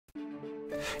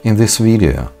In this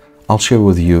video, I'll share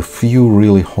with you a few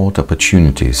really hot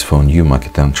opportunities for new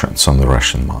market entrants on the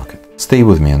Russian market. Stay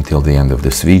with me until the end of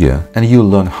this video and you'll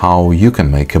learn how you can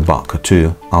make a buck or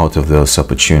two out of those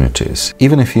opportunities,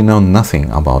 even if you know nothing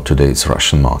about today's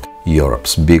Russian market,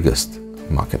 Europe's biggest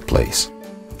marketplace.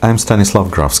 I'm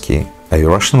Stanislav Grafski, a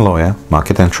Russian lawyer,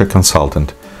 market entry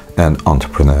consultant, and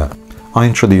entrepreneur. I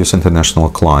introduce international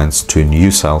clients to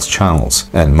new sales channels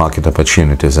and market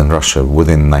opportunities in Russia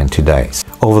within 90 days.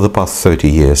 Over the past 30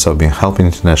 years, I've been helping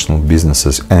international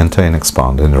businesses enter and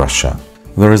expand in Russia.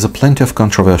 There is plenty of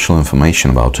controversial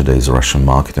information about today's Russian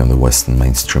market in the Western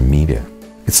mainstream media.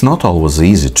 It's not always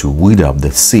easy to weed up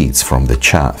the seeds from the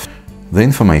chaff. The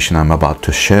information I'm about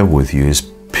to share with you is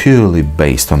purely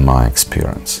based on my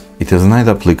experience. It is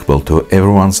neither applicable to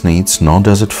everyone's needs, nor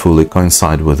does it fully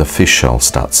coincide with official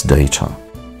stats data.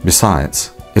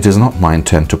 Besides, it is not my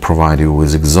intent to provide you with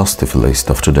an exhaustive list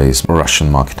of today's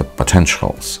Russian market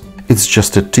potentials. It's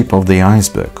just a tip of the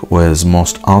iceberg, whereas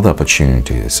most other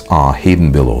opportunities are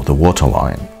hidden below the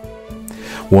waterline.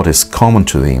 What is common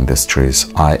to the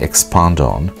industries I expand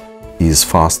on is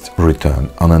fast return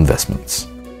on investments.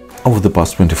 Over the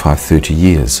past 25-30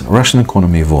 years, Russian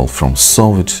economy evolved from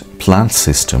Soviet planned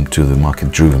system to the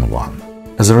market-driven one.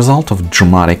 As a result of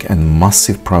dramatic and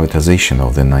massive privatization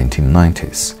of the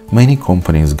 1990s, many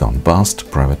companies gone bust,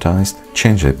 privatized,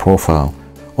 changed their profile,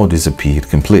 or disappeared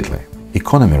completely.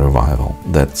 Economy revival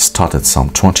that started some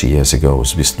 20 years ago with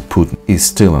Mr. Putin is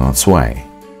still on its way.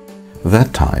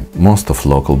 That time, most of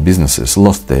local businesses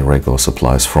lost their regular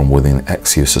supplies from within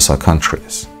ex-USSR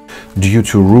countries. Due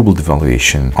to ruble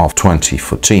devaluation of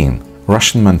 2014,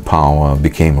 Russian manpower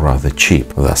became rather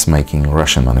cheap, thus making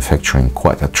Russian manufacturing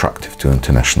quite attractive to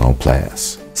international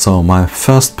players. So my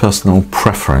first personal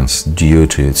preference, due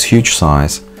to its huge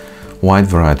size, wide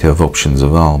variety of options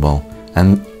available,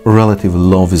 and relatively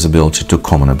low visibility to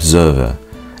common observer,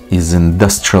 is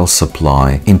industrial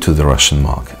supply into the Russian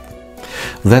market.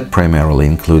 That primarily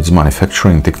includes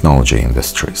manufacturing technology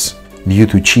industries. Due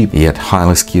to cheap yet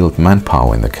highly skilled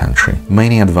manpower in the country,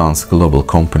 many advanced global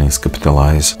companies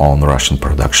capitalize on Russian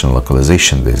production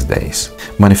localization these days.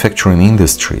 Manufacturing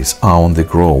industries are on the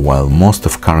grow, while most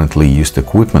of currently used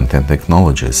equipment and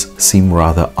technologies seem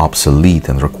rather obsolete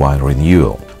and require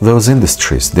renewal. Those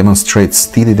industries demonstrate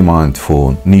steady demand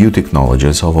for new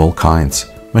technologies of all kinds,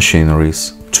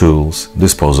 machineries, tools,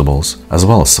 disposables, as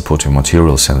well as supporting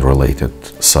materials and related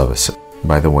services.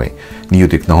 By the way, new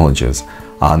technologies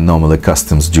are normally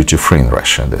customs duty-free in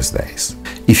Russia these days.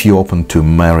 If you're open to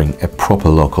marrying a proper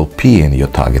local peer in your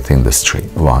target industry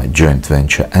via joint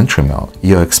venture entry mode,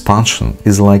 your expansion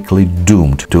is likely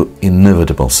doomed to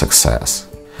inevitable success.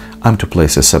 I'm to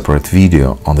place a separate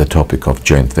video on the topic of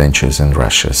joint ventures in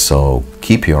Russia, so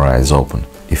keep your eyes open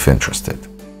if interested.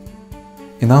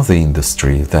 Another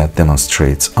industry that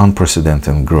demonstrates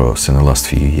unprecedented growth in the last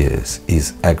few years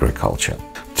is agriculture.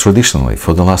 Traditionally,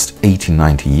 for the last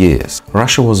 80-90 years,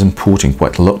 Russia was importing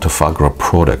quite a lot of agro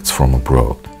products from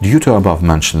abroad. Due to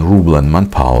above-mentioned ruble and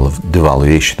manpower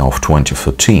devaluation of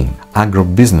 2014, agro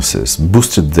businesses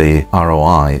boosted their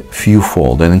ROI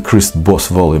fewfold and increased both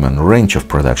volume and range of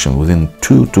production within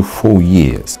 2 to 4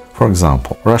 years. For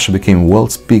example, Russia became the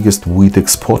world's biggest wheat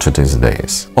exporter these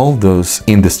days. All those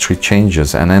industry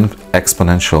changes and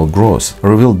exponential growth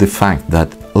revealed the fact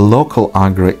that local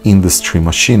agro-industry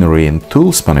machinery and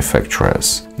tools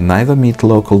manufacturers neither meet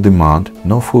local demand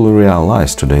nor fully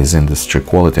realize today's industry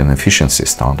quality and efficiency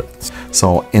standards.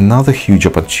 So another huge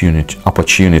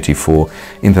opportunity for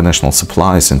international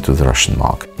supplies into the Russian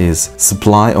market is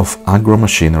supply of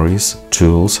agro-machineries,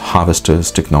 tools,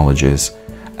 harvesters, technologies,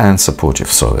 and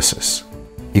supportive services.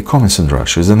 E-commerce in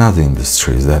Russia is another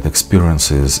industry that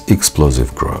experiences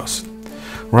explosive growth.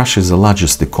 Russia is the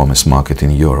largest e-commerce market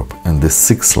in Europe and the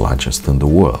 6th largest in the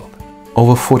world.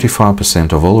 Over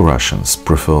 45% of all Russians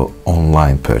prefer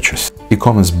online purchase.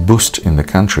 E-commerce boost in the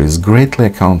country is greatly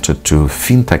accounted to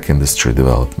fintech industry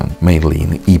development, mainly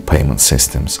in e-payment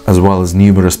systems, as well as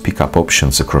numerous pickup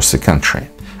options across the country.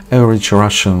 Average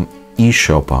Russian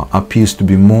e-shopper appears to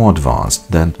be more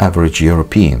advanced than average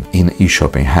European in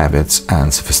e-shopping habits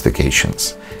and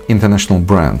sophistications. International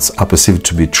brands are perceived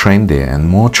to be trendier and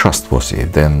more trustworthy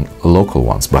than local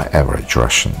ones by average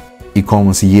Russian.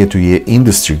 E-commerce year-to-year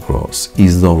industry growth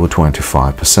is over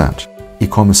 25%.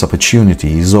 E-commerce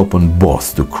opportunity is open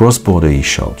both to cross-border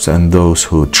e-shops and those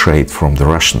who trade from the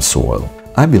Russian soil.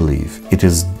 I believe it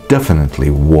is definitely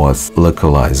worth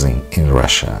localizing in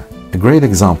Russia. A great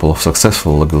example of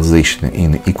successful localization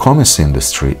in the e-commerce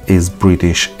industry is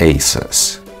British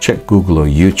ASOS. Check Google or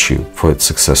YouTube for its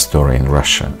success story in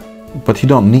Russia. But you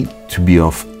don't need to be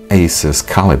of Aces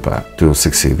caliber to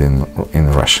succeed in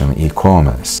Russian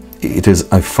e-commerce. It is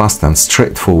a fast and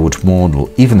straightforward model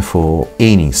even for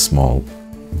any small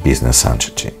business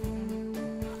entity.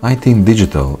 IT in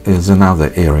digital is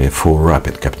another area for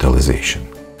rapid capitalization.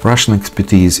 Russian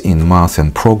expertise in math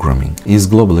and programming is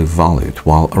globally valued,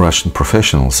 while Russian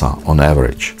professionals are, on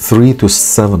average, 3 to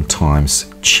 7 times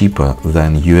cheaper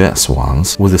than US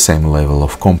ones with the same level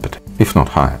of competence, if not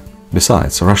higher.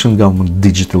 Besides, Russian government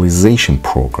digitalization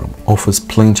program offers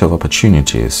plenty of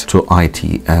opportunities to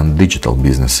IT and digital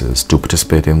businesses to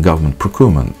participate in government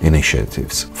procurement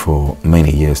initiatives for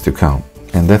many years to come.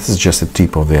 And that is just the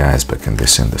tip of the iceberg in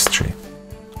this industry.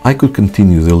 I could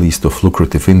continue the list of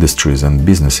lucrative industries and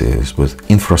businesses with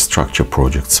infrastructure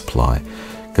project supply,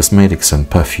 cosmetics and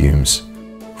perfumes,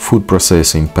 food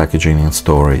processing, packaging and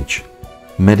storage,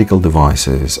 medical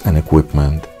devices and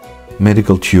equipment,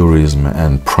 medical tourism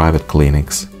and private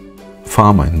clinics,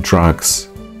 pharma and drugs,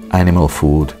 animal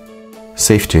food,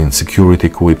 safety and security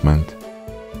equipment,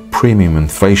 premium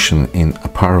and fashion in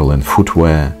apparel and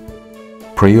footwear,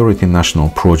 priority national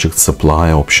project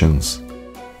supply options,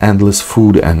 endless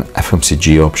food and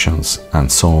FMCG options,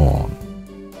 and so on.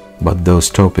 But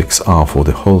those topics are for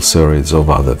the whole series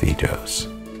of other videos.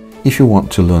 If you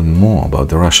want to learn more about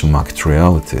the Russian market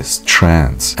realities,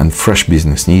 trends and fresh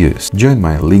business news, join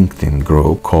my LinkedIn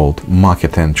group called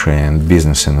Market Entry and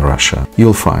Business in Russia.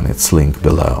 You'll find its link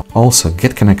below. Also,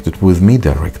 get connected with me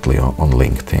directly on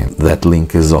LinkedIn. That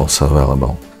link is also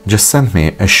available. Just send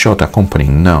me a short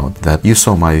accompanying note that you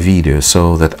saw my video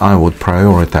so that I would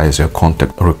prioritize your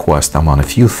contact request among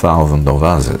a few thousand of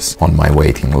others on my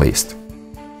waiting list.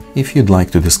 If you'd like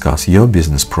to discuss your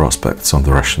business prospects on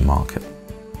the Russian market,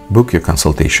 book your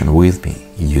consultation with me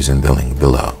using the link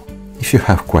below. If you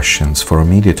have questions for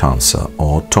immediate answer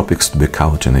or topics to be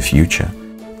covered in the future,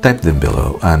 type them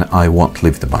below and I won't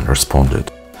leave them unresponded.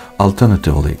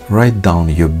 Alternatively, write down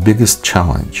your biggest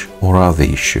challenge or other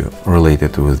issue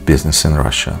related with business in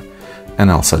Russia,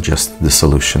 and I'll suggest the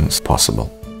solutions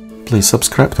possible. Please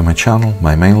subscribe to my channel,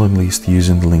 my mailing list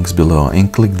using the links below,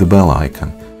 and click the bell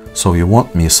icon so you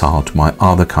won't miss out my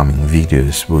other coming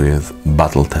videos with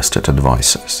battle-tested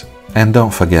advices. And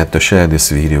don't forget to share this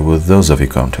video with those of your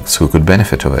contacts who could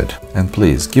benefit of it. And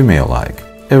please give me a like.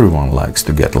 Everyone likes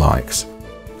to get likes.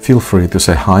 Feel free to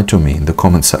say hi to me in the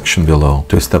comment section below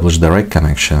to establish direct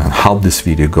connection and help this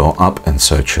video go up in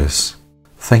searches.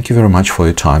 Thank you very much for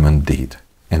your time and deed,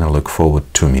 and I look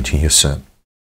forward to meeting you soon.